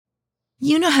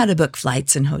You know how to book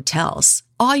flights and hotels.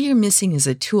 All you're missing is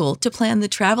a tool to plan the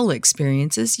travel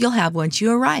experiences you'll have once you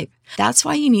arrive. That's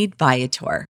why you need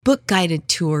Viator. Book guided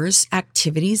tours,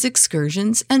 activities,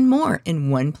 excursions, and more in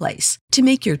one place to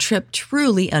make your trip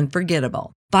truly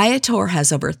unforgettable. Viator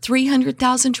has over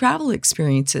 300,000 travel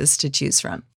experiences to choose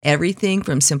from. Everything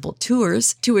from simple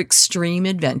tours to extreme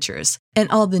adventures and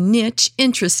all the niche,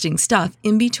 interesting stuff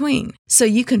in between. So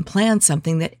you can plan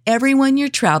something that everyone you're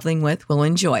traveling with will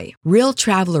enjoy. Real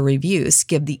traveler reviews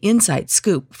give the inside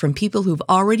scoop from people who've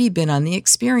already been on the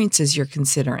experiences you're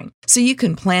considering. So you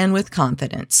can plan with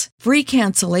confidence. Free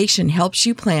cancellation helps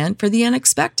you plan for the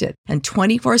unexpected. And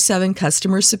 24/7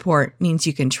 customer support means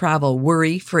you can travel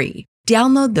worry-free.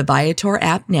 Download the Viator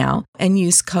app now and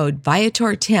use code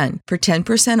Viator10 for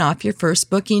 10% off your first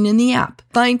booking in the app.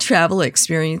 Find travel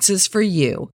experiences for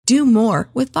you. Do more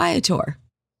with Viator.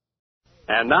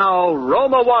 And now,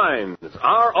 Roma Wines,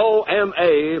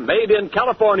 R-O-M-A, made in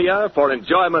California for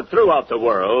enjoyment throughout the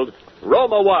world.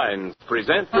 Roma Wines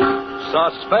present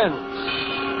Suspense.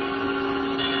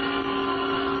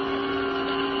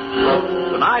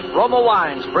 Tonight, Roma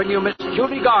Wines bring you Miss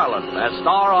Judy Garland as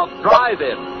star of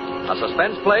Drive-In, a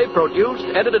suspense play produced,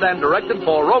 edited, and directed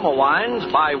for Roma Wines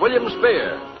by William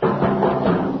Spear.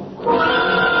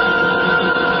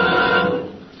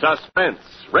 Suspense,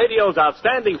 radio's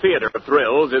outstanding theater of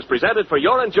thrills, is presented for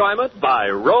your enjoyment by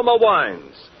Roma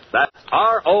Wines. That's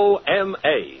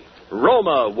R-O-M-A,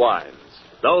 Roma Wines.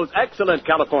 Those excellent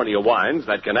California wines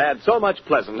that can add so much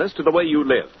pleasantness to the way you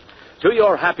live, to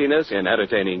your happiness in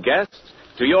entertaining guests,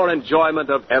 to your enjoyment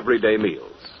of everyday meals.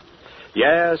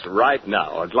 Yes, right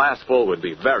now, a glassful would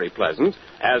be very pleasant,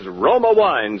 as Roma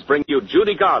Wines bring you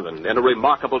Judy Garland in a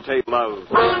remarkable tale of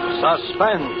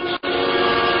suspense.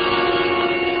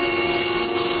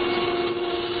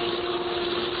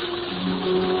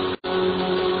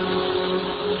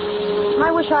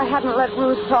 I wish I hadn't let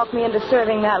Ruth talk me into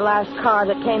serving that last car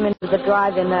that came into the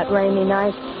drive-in that rainy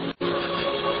night.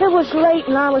 It was late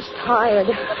and I was tired.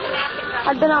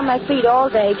 I'd been on my feet all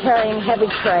day carrying heavy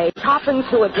trays, hopping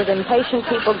through it with impatient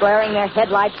people glaring their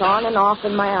headlights on and off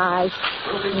in my eyes.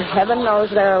 And heaven knows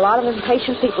there are a lot of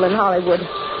impatient people in Hollywood.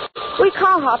 We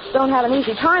car hops don't have an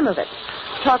easy time of it.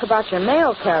 Talk about your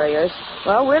mail carriers.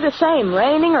 Well, we're the same.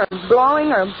 Raining or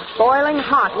blowing or boiling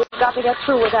hot, we've got to get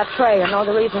through with that tray and know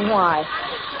the reason why.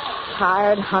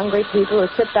 Tired, hungry people who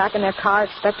sit back in their car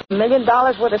expecting $1 million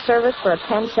worth of service for a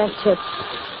 10-cent tip.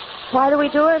 Why do we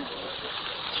do it?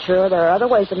 Sure, there are other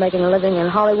ways of making a living in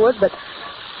Hollywood, but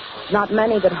not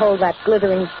many that hold that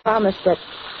glittering promise that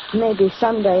maybe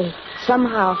someday,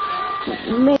 somehow,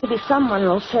 maybe someone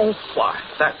will say, Why,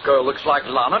 that girl looks like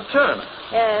Lana Turner.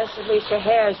 yes, at least her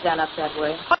hair's done up that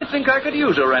way. I think I could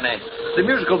use her, Rennie. The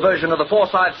musical version of the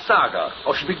Forsyth Saga.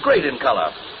 Oh, she'd be great in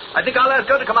color. I think I'll ask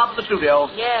her to come out to the studio.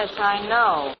 Yes, I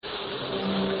know.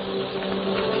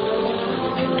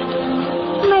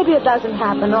 Maybe it doesn't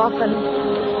happen often.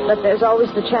 But there's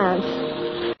always the chance.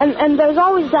 And there's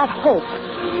always that hope.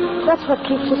 That's what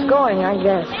keeps us going, I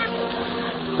guess.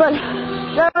 But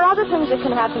there are other things that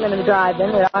can happen in the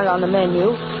drive-in that aren't on the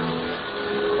menu.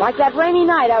 Like that rainy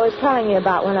night I was telling you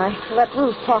about when I let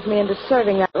Ruth talk me into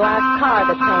serving that last car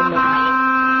that came in.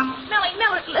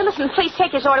 Millie, listen, please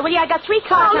take his order, will you? I got 3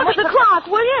 cars. Oh, look at the clock,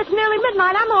 will you? It's nearly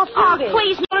midnight. I'm off duty. Oh,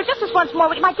 please, Miller, just this once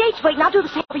more. My gate's waiting. I'll do the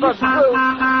same for you. Ruth.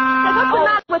 Now, what's the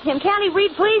matter with him? Can't he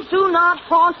read? Please do not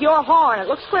honk your horn. It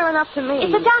looks clear enough to me.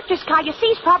 It's a doctor's car. You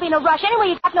see, he's probably in a rush.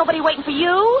 Anyway, you got nobody waiting for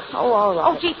you. Oh, all right.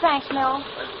 Oh, gee, thanks, Mill.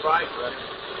 That's right,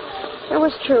 Rennie. It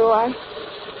was true.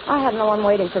 I had no one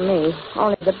waiting for me.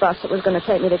 Only the bus that was going to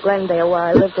take me to Glendale, where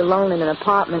I lived alone in an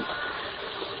apartment.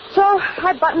 So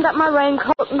I buttoned up my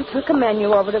raincoat and took a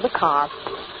menu over to the car.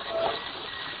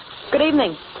 Good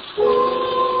evening.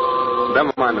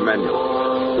 Never mind the menu.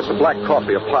 There's some black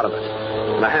coffee, a pot of it,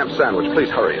 and a ham sandwich. Please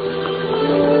hurry it.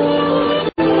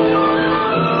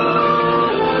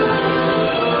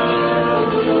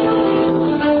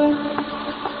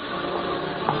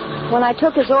 When I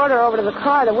took his order over to the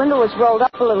car, the window was rolled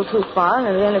up a little too far, and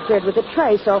it interfered with the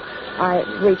tray, so I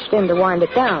reached in to wind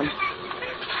it down.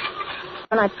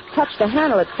 When I touched the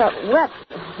handle, it felt wet.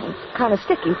 Kind of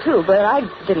sticky, too, but I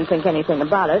didn't think anything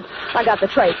about it. I got the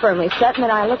tray firmly set, and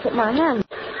then I looked at my hand.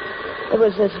 It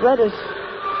was as red as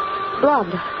blood.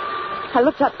 I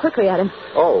looked up quickly at him.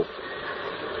 Oh,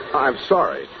 I'm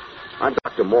sorry. I'm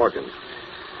Dr. Morgan.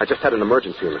 I just had an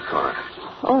emergency in the car.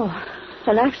 Oh,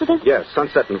 an accident? Yes,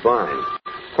 Sunset and Vine.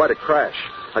 Quite a crash.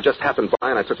 I just happened by,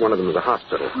 and I took one of them to the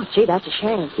hospital. Oh, gee, that's a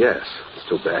shame. Yes, it's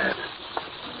too bad.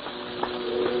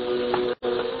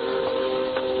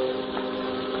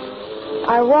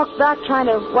 I walked back trying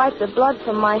to wipe the blood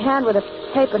from my hand with a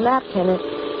paper napkin.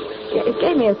 It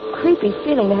gave me a creepy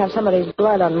feeling to have somebody's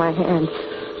blood on my hand.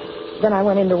 Then I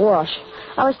went in to wash.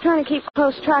 I was trying to keep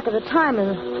close track of the time,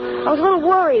 and I was a little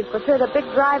worried for fear the big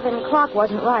drive-in clock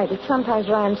wasn't right. It sometimes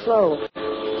ran slow.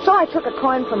 So I took a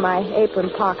coin from my apron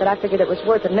pocket. I figured it was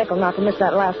worth a nickel not to miss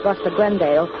that last bus to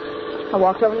Glendale. I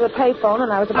walked over to the payphone,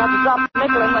 and I was about to drop the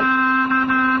nickel, and when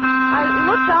I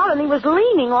looked out, and he was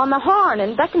leaning on the horn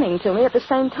and beckoning to me at the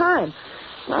same time.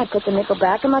 I put the nickel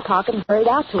back in my pocket and hurried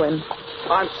out to him.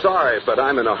 I'm sorry, but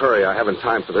I'm in a hurry. I haven't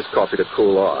time for this coffee to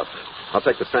cool off. I'll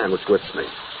take the sandwich with me.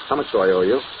 How much do I owe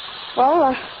you?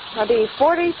 Well, that'll be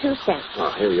 42 cents.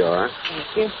 Oh, here you are.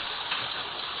 Thank you.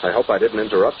 I hope I didn't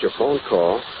interrupt your phone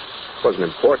call. It wasn't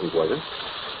important, was it?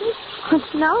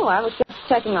 No, I was just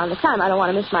checking on the time. I don't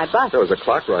want to miss my bus. There was a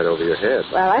clock right over your head.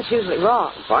 Well, that's usually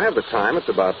wrong. If I have the time, it's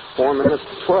about 4 minutes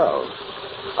to 12.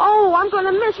 Oh, I'm going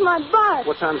to miss my bus.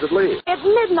 What time does it leave? At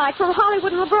midnight from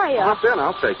Hollywood and La Brea. Hop in.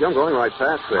 I'll take you. I'm going right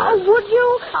past there. Oh, would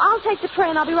you? I'll take the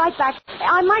train. I'll be right back.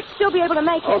 I might still be able to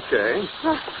make it. Okay.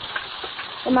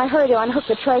 In my hurry to unhook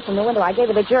the tray from the window, I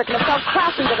gave it a jerk and it fell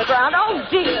crashing to the ground. Oh,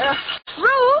 dear.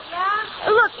 Ruth?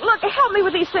 Yeah? Look, help me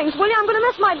with these things, will you? I'm going to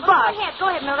miss my bus. Go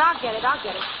ahead, Mildred. I'll get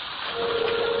it.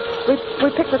 We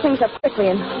picked the things up quickly,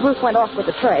 and Ruth went off with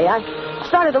the tray. I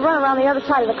started to run around the other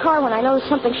side of the car when I noticed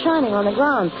something shining on the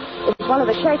ground. It was one of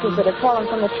the shakers that had fallen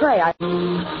from the tray. I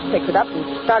picked it up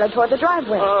and started toward the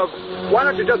driveway. Why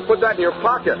don't you just put that in your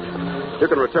pocket? You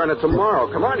can return it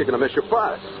tomorrow. Come on, you're going to miss your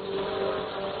bus.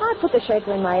 I put the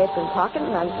shaker in my apron pocket,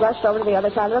 and I rushed over to the other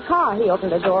side of the car. He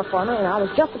opened the door for me, and I was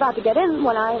just about to get in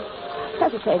when I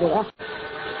hesitated.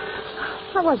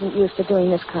 I wasn't used to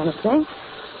doing this kind of thing.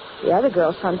 The other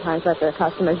girls sometimes let their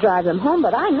customers drive them home,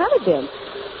 but I never did.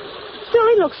 Still,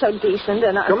 he looked so decent,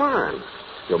 and Come on.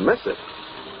 You'll miss it.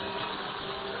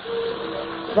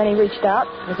 Then he reached out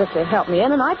as if to help me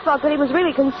in, and I thought that he was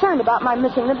really concerned about my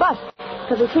missing the bus,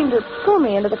 because he seemed to pull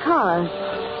me into the car.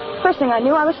 First thing I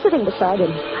knew, I was sitting beside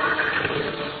him.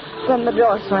 Then the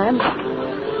door slammed,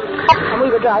 and we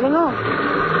were driving off.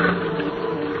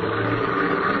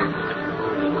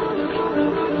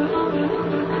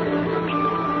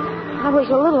 I was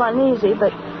a little uneasy,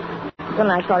 but then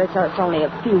I thought it's only a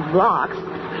few blocks.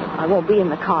 I won't be in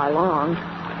the car long.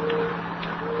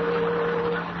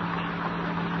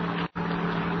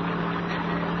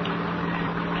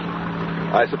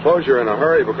 I suppose you're in a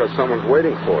hurry because someone's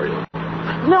waiting for you.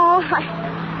 No,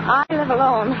 I live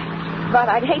alone, but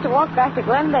I'd hate to walk back to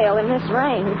Glendale in this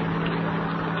rain.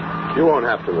 You won't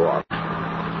have to walk.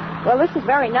 Well, this is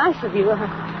very nice of you.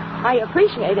 I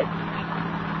appreciate it.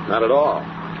 Not at all.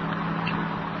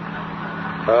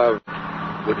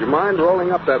 Would you mind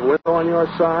rolling up that window on your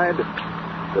side?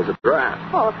 There's a draft.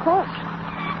 Oh, of course.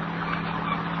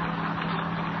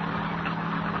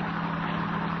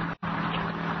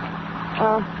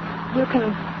 You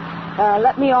can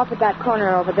let me off at that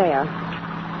corner over there.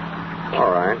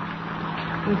 All right.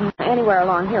 Mm-hmm. Anywhere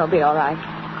along here will be all right.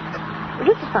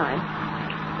 This is fine.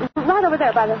 Right over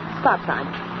there by the stop sign.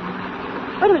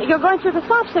 Wait a minute, you're going through the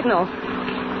stop signal.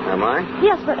 Am I?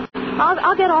 Yes, but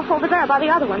I'll get off over there by the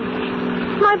other one.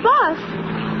 My bus?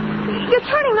 You're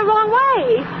turning the wrong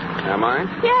way. Am I?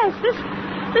 Yes,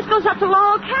 this goes up to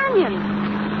Laurel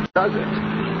Canyon. Does it?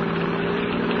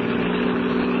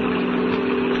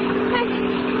 Hey,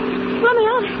 let me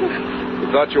out of here. You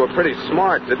thought you were pretty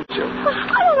smart, didn't you?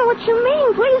 I don't know what you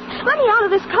mean. Please, let me out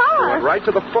of this You car. went right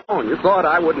to the phone. You thought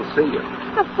I wouldn't see you.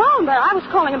 The phone, but I was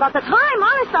calling about the time.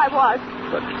 Honest, I was.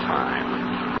 The time.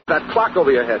 That clock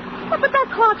over your head. But that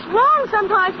clock's wrong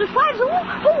sometimes. Besides, who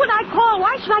would I call?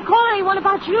 Why should I call anyone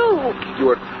about you? You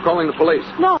were calling the police.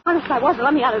 No, honest, I wasn't.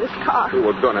 Let me out of this car. You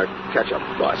were going to catch a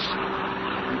bus.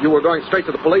 You were going straight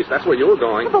to the police. That's where you were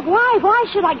going. But why? Why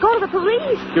should I go to the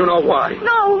police? You know why?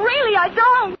 No, really, I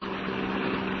don't.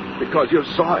 Because you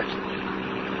saw it.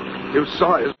 You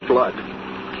saw his blood.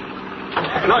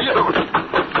 No, you don't.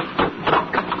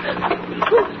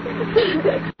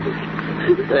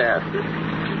 There.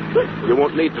 You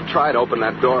won't need to try to open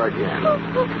that door again.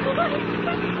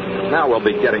 Now we'll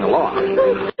be getting along.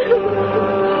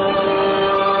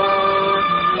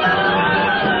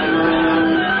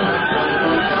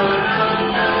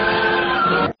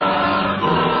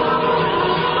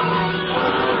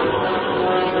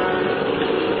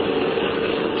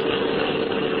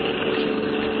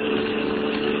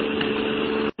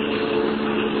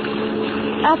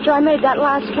 After I made that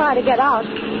last try to get out,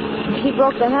 he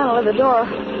broke the handle of the door.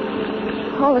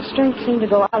 All the strength seemed to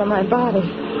go out of my body.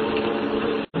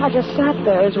 I just sat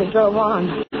there as we drove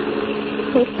on.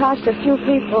 We passed a few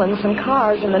people and some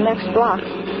cars in the next block.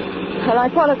 And I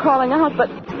thought of calling out, but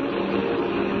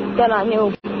then I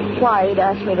knew why he'd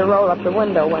asked me to roll up the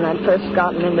window when I'd first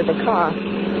gotten into the car.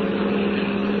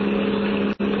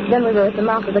 Then we were at the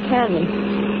mouth of the canyon,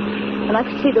 and I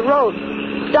could see the road,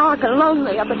 dark and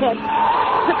lonely up ahead.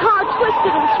 The car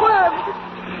twisted and swerved.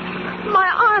 My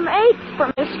arm ached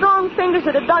from the strong fingers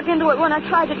that had dug into it when I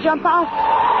tried to jump out.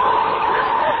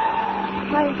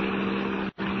 I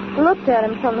looked at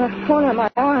him from the corner of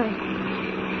my eye.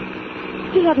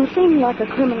 He hadn't seemed like a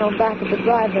criminal back at the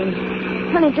drive-in,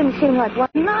 and he didn't seem like one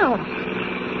now.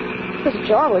 His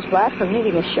jaw was black from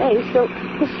needing a shave, so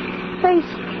his face...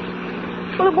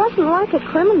 Well, it wasn't like a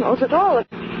criminal's at all. It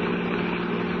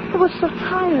was so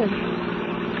tired.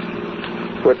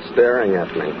 Quit staring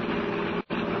at me.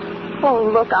 Oh,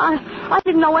 look, I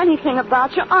didn't know anything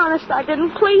about you. Honest, I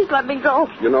didn't. Please let me go.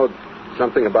 You know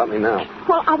something about me now.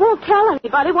 Well, I won't tell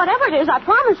anybody. Whatever it is, I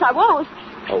promise I won't.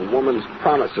 A woman's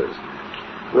promises.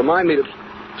 Remind me to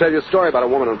tell you a story about a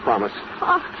woman and promise.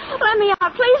 Oh, let me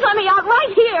out. Please let me out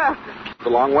right here. It's a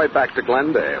long way back to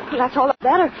Glendale. That's all the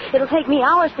better. It'll take me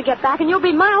hours to get back, and you'll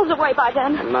be miles away by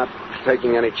then. I'm not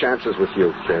taking any chances with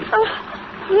you, kid.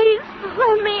 Please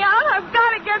let me out. I've got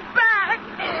to get back.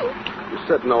 You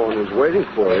said no one was waiting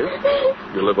for you.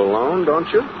 You live alone, don't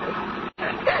you?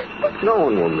 No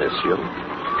one will miss you.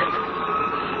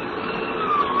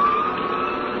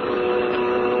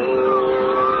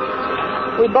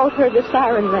 We both heard the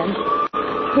siren then.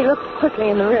 He looked quickly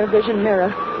in the rear vision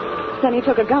mirror. Then he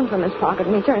took a gun from his pocket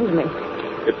and he turned to me.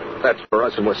 If that's for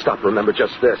us and we're stopped, remember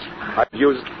just this. I've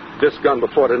used this gun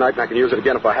before tonight and I can use it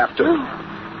again if I have to.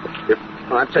 If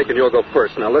I'm taking, you'll go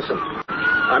first. Now listen,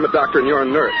 I'm a doctor and you're a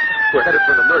nurse. We're headed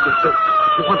for an emergency.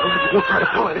 If you want to leave, you won't try to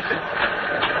pull anything.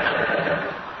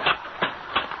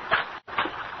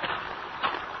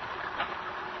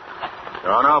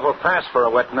 You're on awful fast for a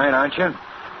wet night, aren't you?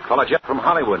 Call a jet from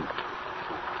Hollywood.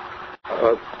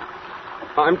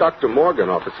 I'm Dr. Morgan,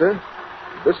 officer.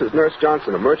 This is Nurse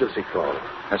Johnson, emergency call.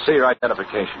 I see your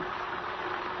identification.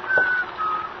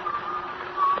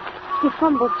 He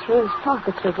fumbled through his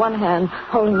pockets with one hand,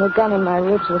 holding the gun in my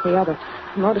ribs with the other.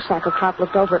 The motorcycle cop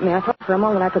looked over at me. I thought for a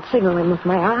moment I could signal him with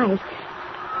my eyes.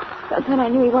 But then I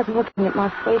knew he wasn't looking at my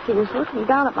face. He was looking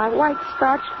down at my white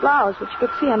starched blouse, which you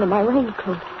could see under my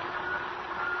raincoat.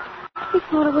 He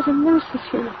thought it was a nurse's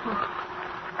uniform.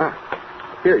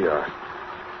 Ah, here you are.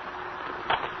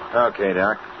 Okay,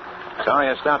 Doc. Sorry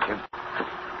I stopped you.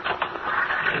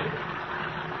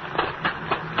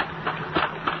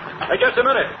 Hey, just a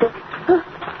minute.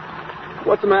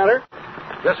 What's the matter?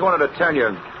 Just wanted to tell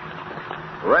you,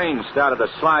 rain started to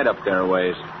slide up there a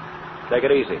ways. Take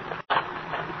it easy.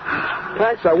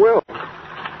 Thanks, I will.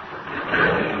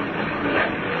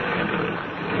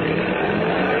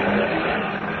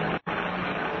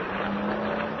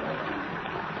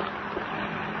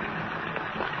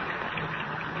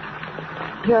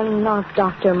 You're not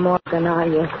Dr. Morgan, are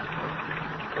you?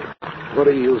 What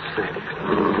do you think?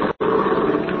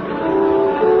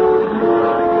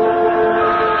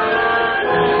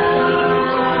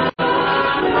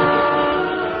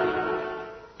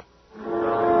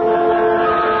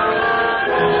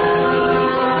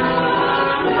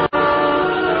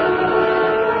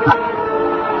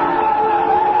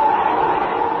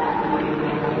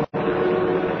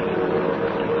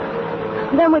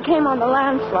 Then we came on the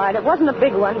landslide. It wasn't a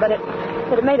big one, but it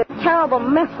had made a terrible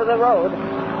mess of the road.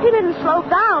 He didn't slow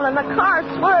down, and the car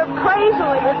swerved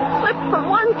crazily. It slipped from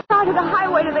one side of the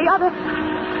highway to the other.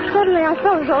 Suddenly, I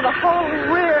felt as though the whole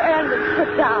rear end had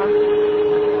slipped down.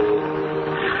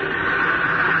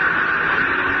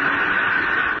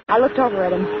 I looked over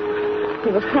at him. He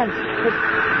was tense. His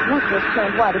neck was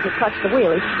turned white as he clutched the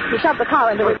wheel. He shoved the car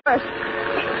into reverse.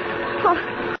 Oh,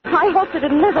 I hoped it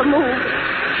had never moved.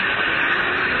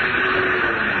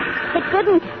 It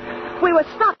didn't. We were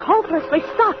stuck, hopelessly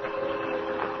stuck.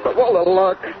 But all the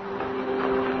luck.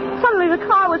 Suddenly the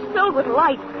car was filled with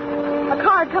light. A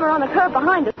car had come around the curve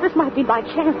behind us. This might be by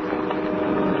chance.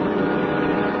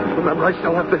 Remember, I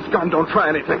still have this gun. Don't try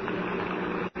anything.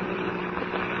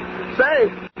 Say,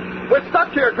 we're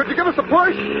stuck here. Could you give us a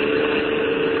push?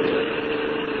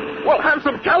 We'll have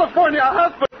some California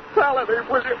hospitality,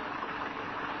 will you?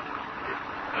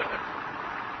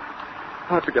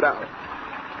 I'll have to get out.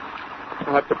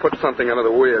 I'll have to put something under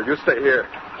the wheel. You stay here.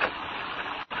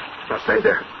 Now stay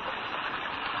there.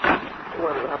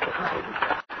 Well, we'll have to hide.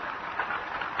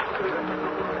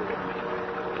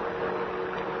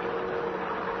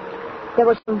 There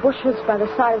were some bushes by the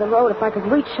side of the road. If I could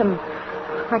reach them,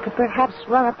 I could perhaps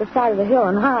run up the side of the hill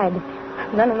and hide.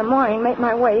 And then in the morning, make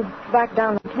my way back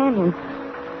down the canyon.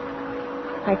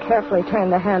 I carefully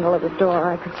turned the handle of the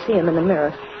door. I could see him in the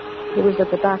mirror. He was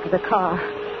at the back of the car.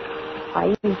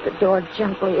 I eased the door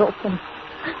gently open,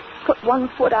 put one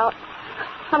foot out.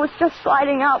 I was just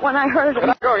sliding out when I heard I'm him.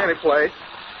 not going anyplace.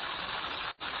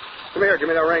 Come here, give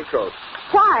me that raincoat.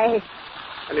 Why?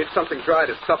 I need something dry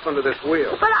to stuff under this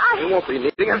wheel. But You won't be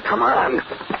needing it. Come on.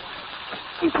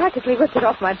 He practically ripped it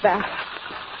off my back.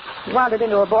 He wound it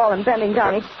into a ball and bending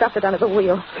down, he stuffed it under the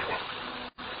wheel.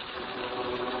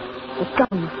 The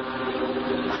gun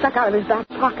stuck out of his back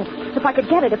pocket. If I could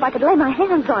get it, if I could lay my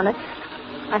hands on it.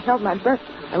 I held my breath.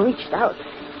 I reached out.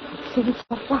 It seemed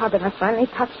so far, but I finally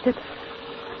touched it.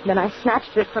 Then I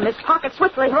snatched it from his pocket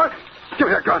swiftly. Give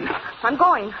me that gun. I'm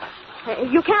going.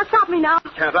 You can't stop me now.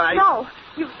 Can't I? No.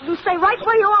 You stay right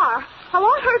where you are. I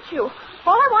won't hurt you.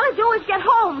 All I want to do is get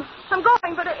home. I'm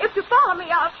going, but if you follow me,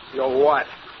 You'll what?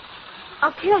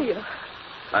 I'll kill you.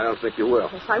 I don't think you will.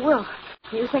 Yes, I will.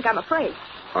 You think I'm afraid?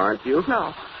 Aren't you?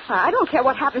 No. I don't care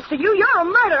what happens to you. You're a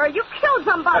murderer. You killed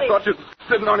somebody. I thought you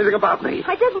didn't know anything about me.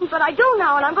 I didn't, but I do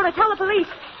now, and I'm going to tell the police.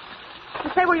 You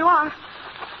stay where you are.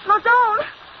 No, don't.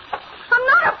 I'm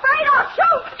not afraid. I'll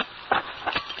shoot.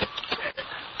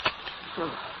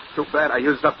 Too bad I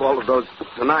used up all of those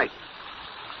tonight.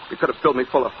 You could have filled me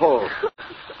full of holes.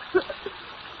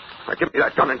 Now give me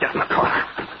that gun and get in the car.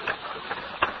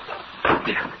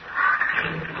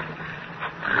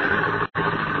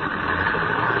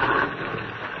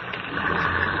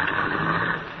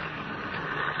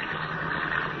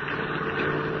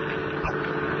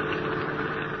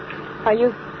 Are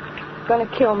you going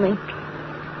to kill me?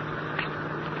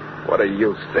 What do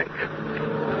you think?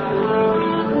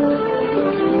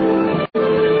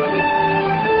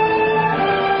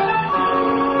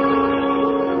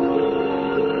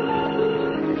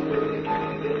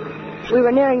 We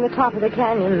were nearing the top of the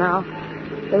canyon now.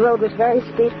 The road was very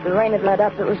steep. The rain had let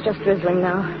up. It was just drizzling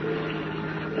now.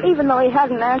 Even though he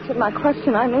hadn't answered my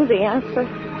question, I knew the answer.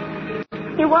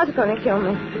 He was going to kill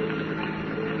me.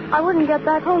 I wouldn't get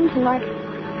back home tonight.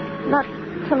 Not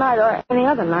tonight or any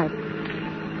other night.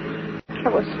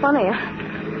 It was funny.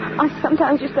 I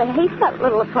sometimes used to hate that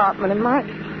little apartment of mine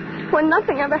when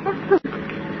nothing ever happened.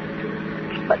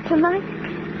 But tonight...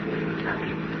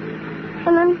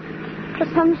 And then, for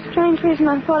some strange reason,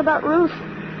 I thought about Ruth.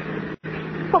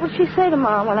 What would she say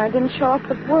tomorrow when I didn't show up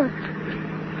at work?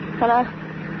 And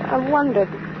I wondered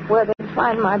where they'd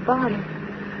find my body.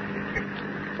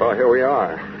 Well, here we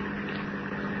are.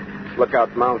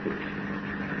 Lookout Mountain.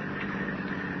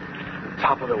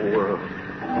 Top of the world.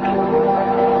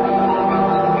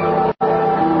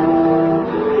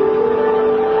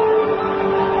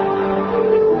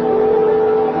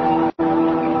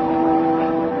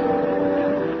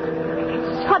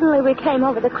 Suddenly we came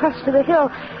over the crest of the hill,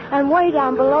 and way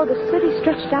down below the city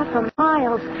stretched out for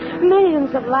miles.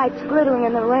 Millions of lights glittering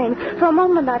in the rain. For a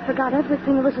moment I forgot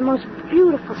everything. It was the most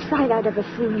beautiful sight I'd ever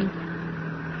seen.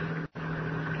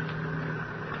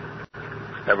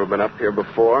 Ever been up here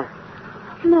before?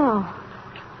 No.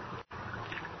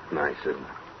 Nice, isn't it?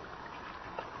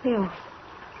 Yes.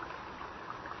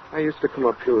 I used to come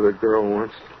up here with a girl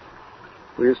once.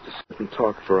 We used to sit and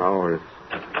talk for hours.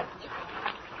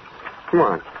 Come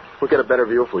on. We'll get a better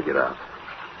view if we get out.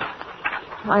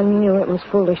 I knew it was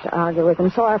foolish to argue with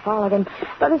him, so I followed him.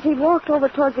 But as he walked over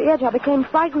towards the edge, I became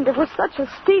frightened. It was such a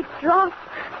steep drop.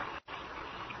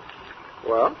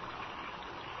 Well?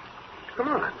 Come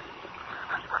on.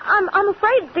 I'm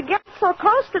afraid to get so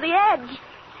close to the edge.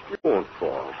 You won't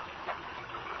fall.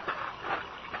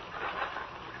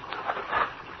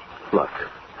 Look.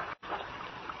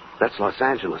 That's Los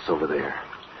Angeles over there.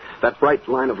 That bright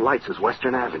line of lights is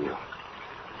Western Avenue.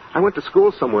 I went to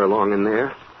school somewhere along in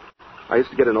there. I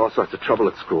used to get in all sorts of trouble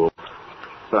at school.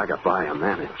 But I got by. I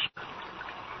managed.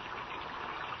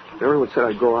 Everyone said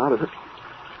I'd grow out of it.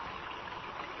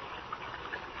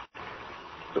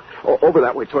 Over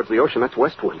that way towards the ocean, that's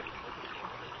Westwood.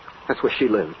 That's where she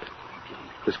lived.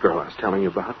 This girl I was telling you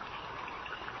about.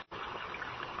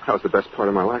 That was the best part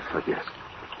of my life, I guess.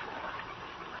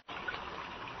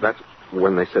 That's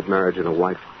when they said marriage and a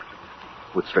wife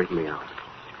would straighten me out.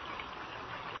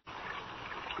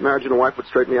 Marriage and a wife would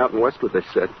straighten me out in Westwood, they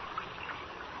said.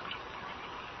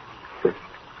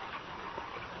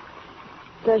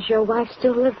 Does your wife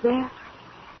still live there?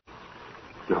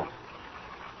 No.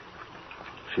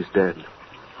 She's dead.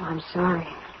 Oh, I'm sorry.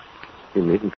 You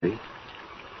needn't be.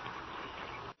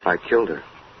 I killed her.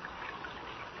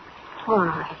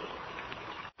 Why?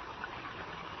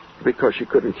 Because she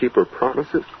couldn't keep her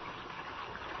promises.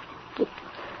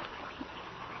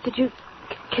 Did you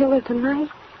kill her tonight?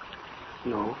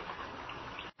 No.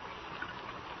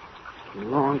 A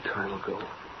long time ago.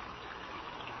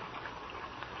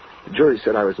 The jury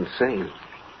said I was insane.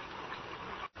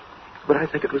 But I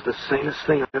think it was the sanest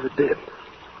thing I ever did.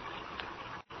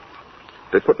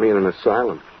 They put me in an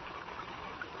asylum.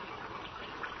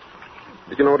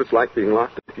 Did you know what it's like being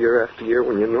locked up year after year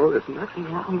when you know there's nothing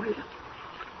wrong with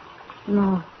you?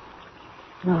 No.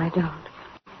 No, I don't.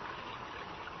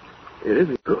 It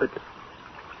isn't good.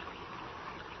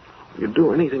 You'd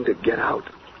do anything to get out.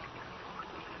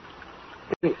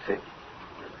 Anything.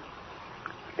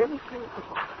 Anything.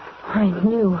 I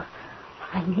knew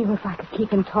if I could keep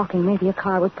him talking, maybe a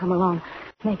car would come along.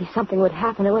 Maybe something would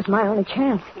happen. It was my only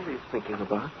chance. What are you thinking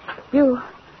about? You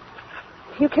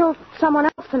killed someone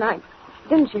else tonight,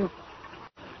 didn't you?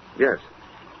 Yes.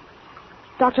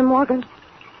 Dr. Morgan?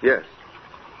 Yes.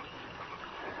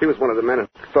 He was one of the men who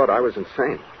thought I was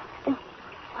insane.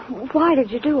 Why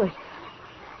did you do it?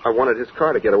 I wanted his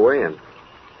car to get away in.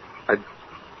 I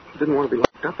didn't want to be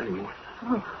locked up anymore.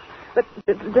 Oh, but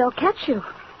they'll catch you.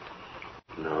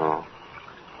 No.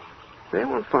 They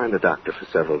won't find the doctor for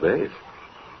several days.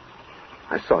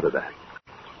 I saw to that.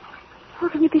 How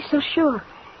can you be so sure?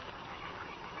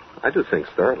 I do things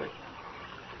thoroughly.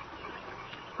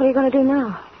 What are you going to do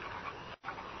now?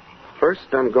 First,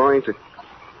 I'm going to...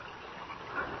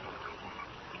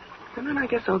 And then I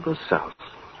guess I'll go south.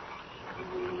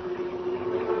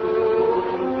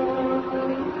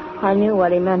 I knew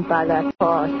what he meant by that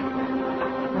pause.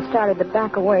 I started to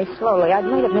back away slowly. I'd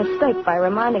made a mistake by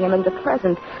reminding him in the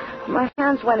present. My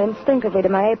hands went instinctively to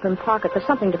my apron pocket for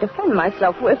something to defend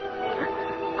myself with.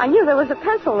 I knew there was a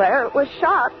pencil there. It was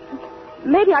sharp.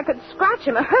 Maybe I could scratch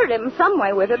him or hurt him some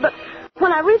way with it, but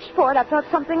when I reached for it, I felt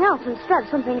something else instead,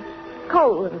 something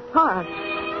cold and hard.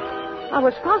 I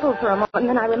was puzzled for a moment, and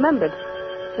then I remembered.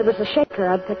 It was the shaker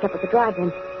I'd picked up at the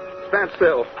drive-in. Stand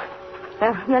still.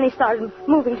 And then he started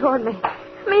moving toward me.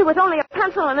 Me with only a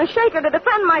pencil and a shaker to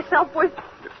defend myself with.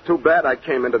 It's too bad I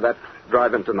came into that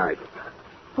drive-in tonight.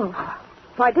 Oh,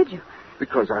 why did you?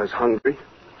 Because I was hungry.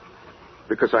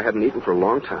 Because I hadn't eaten for a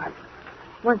long time.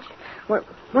 Weren't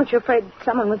you afraid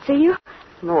someone would see you?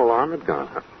 No alarm had gone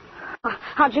up.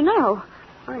 How'd you know?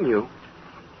 I knew.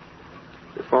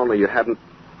 If only you hadn't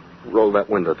rolled that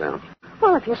window down.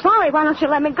 Well, if you're sorry, why don't you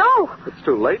let me go? It's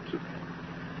too late.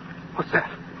 What's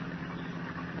that?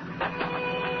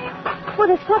 With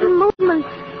a sudden movement,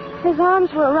 his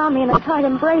arms were around me in a tight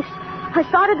embrace. I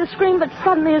started to scream, but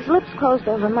suddenly his lips closed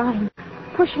over mine.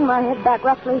 Pushing my head back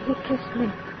roughly, he kissed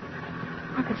me.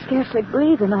 I could scarcely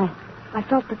breathe, and I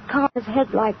felt the car's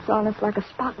headlights on us like a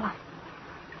spotlight.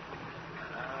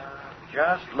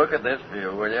 Just look at this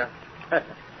view, will you?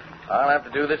 I'll have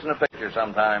to do this in a picture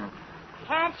sometime.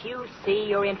 Can't you see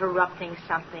you're interrupting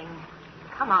something?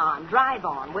 Come on, drive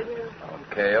on, will you?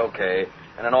 Okay.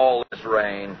 And in all this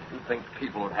rain, you'd think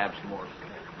people would have some more sense.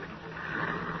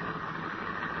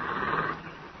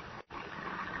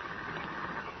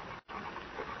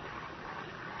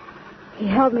 He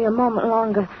held me a moment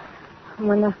longer.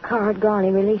 When the car had gone, he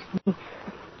released me.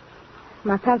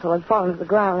 My pencil had fallen to the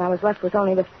ground. I was left with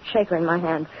only the shaker in my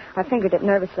hand. I fingered it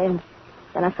nervously, and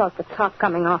then I felt the top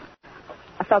coming off.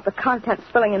 I felt the contents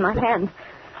spilling in my hand.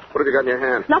 What have you got in your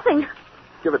hand? Nothing.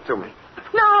 Give it to me.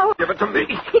 No. Give it to me.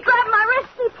 He grabbed my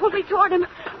wrist and pulled me toward him.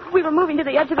 We were moving to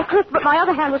the edge of the cliff, but my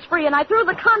other hand was free, and I threw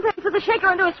the contents of the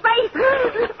shaker into his face.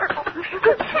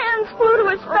 His hands flew to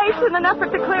his face in an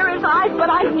effort to clear his eyes, but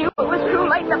I knew it was too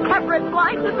late to pepper and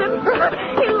blinded him.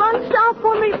 He lunged out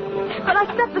for me, but I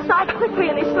stepped aside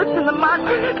quickly, and he slipped in the mud.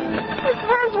 His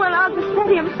hands went out to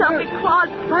steady himself. He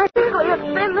clawed frantically at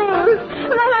thin air.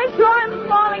 And then I saw him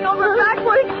falling over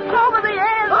backwards over the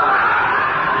edge.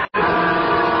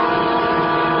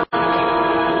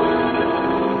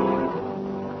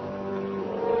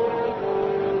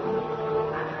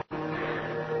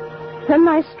 Then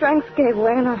my strength gave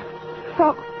way, and I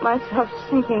felt myself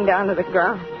sinking down to the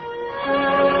ground.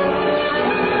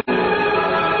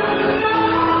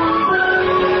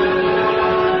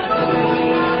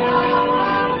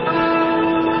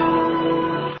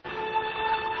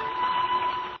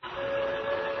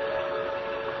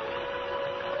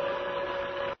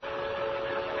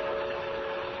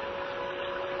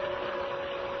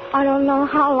 I don't know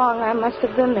how long I must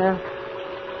have been there,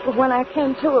 but when I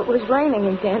came to, it was raining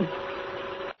again.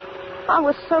 I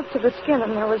was soaked to the skin,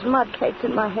 and there was mud caked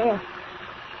in my hair.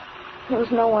 There was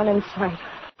no one in sight.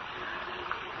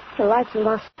 The lights of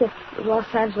Los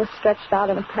Angeles stretched out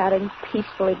in a pattern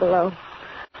peacefully below.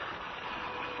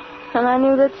 And I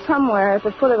knew that somewhere at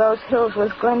the foot of those hills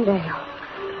was Glendale.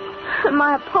 And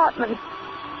my apartment.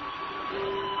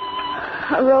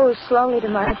 I rose slowly to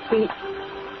my feet,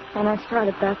 and I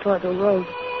started back toward the road.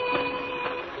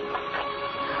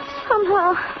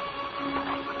 Somehow,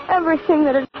 everything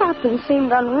that had happened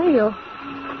seemed unreal.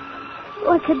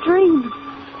 like a dream.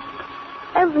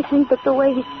 Everything but the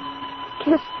way he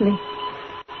kissed me.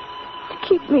 To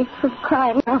keep me from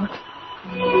crying out.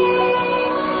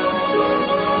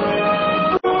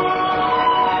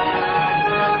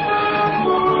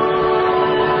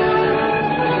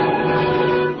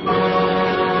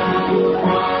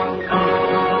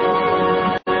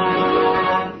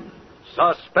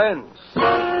 Suspense.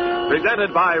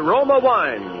 Presented by Roma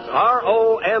Wines,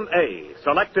 R-O-M-A.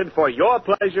 Selected for your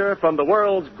pleasure from the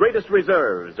world's greatest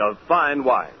reserves of fine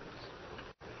wines.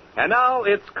 And now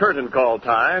it's curtain call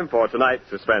time for tonight's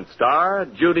suspense star,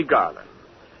 Judy Garland.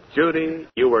 Judy,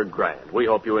 you were grand. We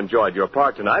hope you enjoyed your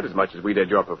part tonight as much as we did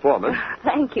your performance.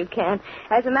 Thank you, Ken.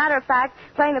 As a matter of fact,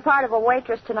 playing the part of a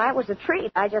waitress tonight was a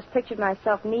treat. I just pictured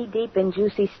myself knee-deep in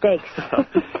juicy steaks.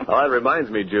 Well, that reminds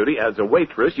me, Judy, as a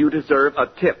waitress, you deserve a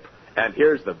tip. And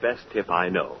here's the best tip I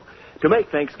know. To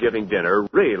make Thanksgiving dinner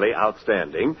really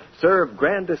outstanding, serve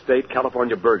Grand Estate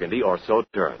California Burgundy or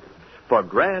Sauterne. For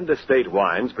Grand Estate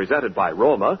wines presented by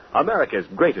Roma, America's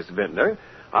greatest vintner,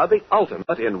 are the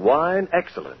ultimate in wine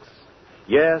excellence.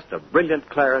 Yes, the brilliant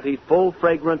clarity, full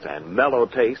fragrance, and mellow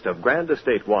taste of Grand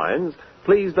Estate wines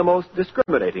please the most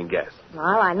discriminating guests.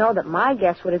 Well, I know that my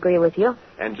guests would agree with you.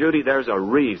 And, Judy, there's a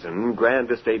reason Grand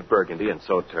Estate Burgundy and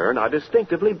Sauterne are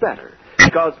distinctively better.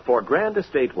 Because for Grand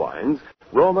Estate wines,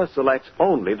 Roma selects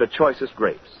only the choicest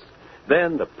grapes.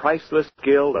 Then the priceless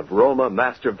skill of Roma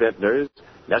master vintners,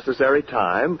 necessary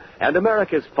time, and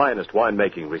America's finest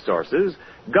winemaking resources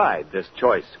guide this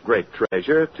choice grape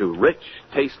treasure to rich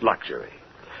taste luxury.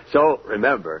 So,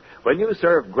 remember, when you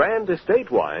serve Grand Estate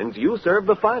wines, you serve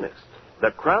the finest,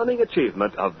 the crowning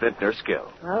achievement of vintner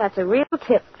skill. Well, that's a real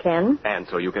tip, Ken. And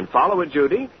so you can follow it,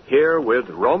 Judy. Here, with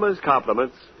Roma's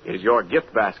compliments, is your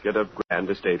gift basket of Grand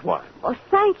Estate wine. Well,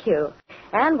 thank you.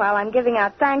 And while I'm giving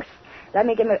out thanks, let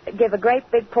me give a great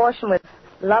big portion with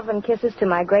love and kisses to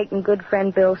my great and good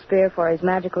friend Bill Spear for his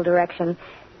magical direction,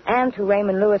 and to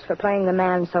Raymond Lewis for playing the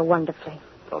man so wonderfully.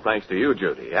 Well, thanks to you,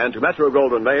 Judy, and to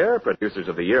Metro-Goldwyn-Mayer, producers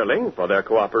of The Yearling, for their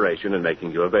cooperation in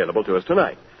making you available to us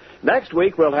tonight. Next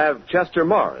week, we'll have Chester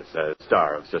Morris as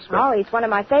star of Suspense. Oh, he's one of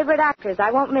my favorite actors.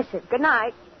 I won't miss it. Good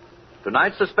night.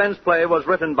 Tonight's suspense play was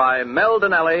written by Mel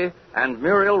Donnelly and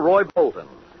Muriel Roy Bolton.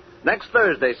 Next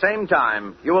Thursday, same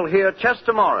time, you will hear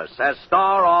Chester Morris as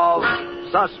star of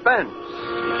Suspense.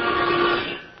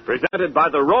 Presented by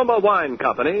the Roma Wine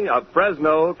Company of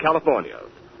Fresno, California.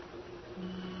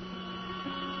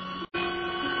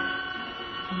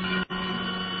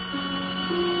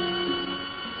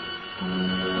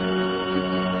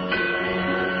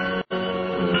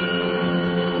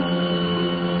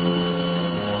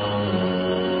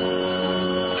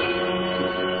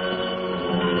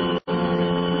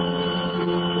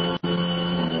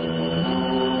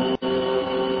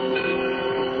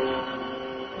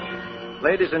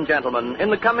 Ladies and gentlemen, in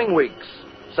the coming weeks,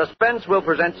 Suspense will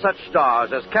present such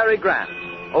stars as Cary Grant,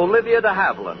 Olivia de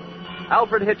Havilland,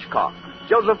 Alfred Hitchcock,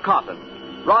 Joseph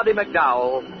Cotten, Roddy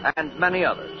McDowell, and many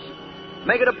others.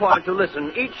 Make it a point to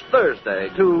listen each Thursday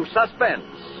to Suspense,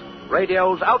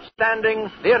 radio's outstanding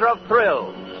theater of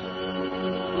thrills.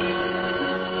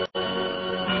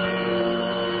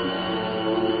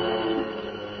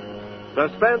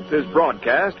 Suspense is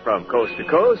broadcast from coast to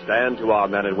coast and to our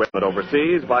men and women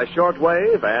overseas by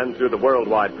shortwave and through the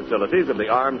worldwide facilities of the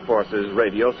Armed Forces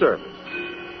Radio Service.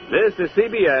 This is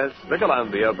CBS, the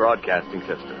Columbia Broadcasting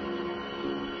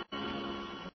System.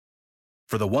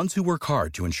 For the ones who work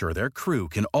hard to ensure their crew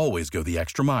can always go the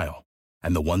extra mile,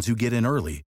 and the ones who get in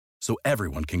early so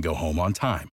everyone can go home on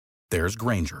time, there's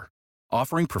Grainger,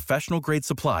 offering professional-grade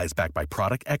supplies backed by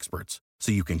product experts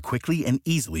so you can quickly and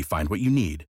easily find what you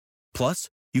need. Plus,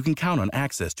 you can count on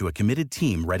access to a committed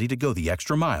team ready to go the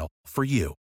extra mile for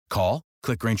you. Call,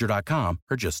 click Grainger.com,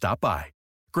 or just stop by.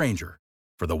 Grainger,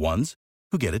 for the ones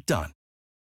who get it done.